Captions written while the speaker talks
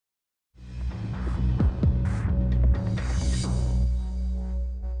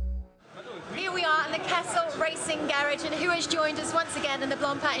racing garage, and who has joined us once again in the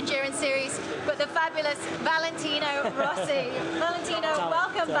Blancpain Endurance Series, but the fabulous Valentino Rossi. Valentino,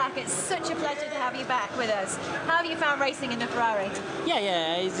 welcome back. It's such a pleasure to have you back with us. How have you found racing in the Ferrari?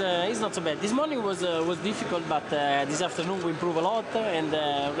 Yeah, it's not so bad. This morning was difficult, but this afternoon we improved a lot, and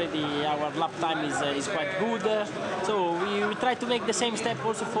already our lap time is quite good. So we try to make the same step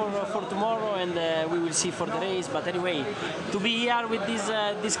also for tomorrow, and we will see for the race. But anyway, to be here with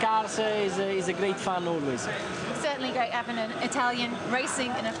these cars is a great fun always. It's certainly great having an Italian racing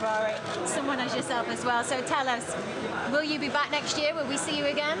in a Ferrari, someone as yourself as well. So tell us, will you be back next year? Will we see you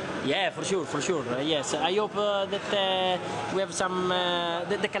again? Yeah, for sure. Yes, I hope that we have some.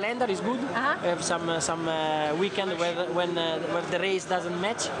 The calendar is good. We have some weekend when the race doesn't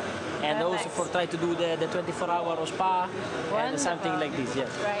match, and also for try to do the 24-hour Spa. Wonderful. And something like this. Yeah.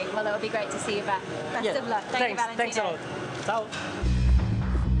 Great. Well, that would be great to see you back. Best of luck. Thank you, Valentino. Thanks a lot. Ciao.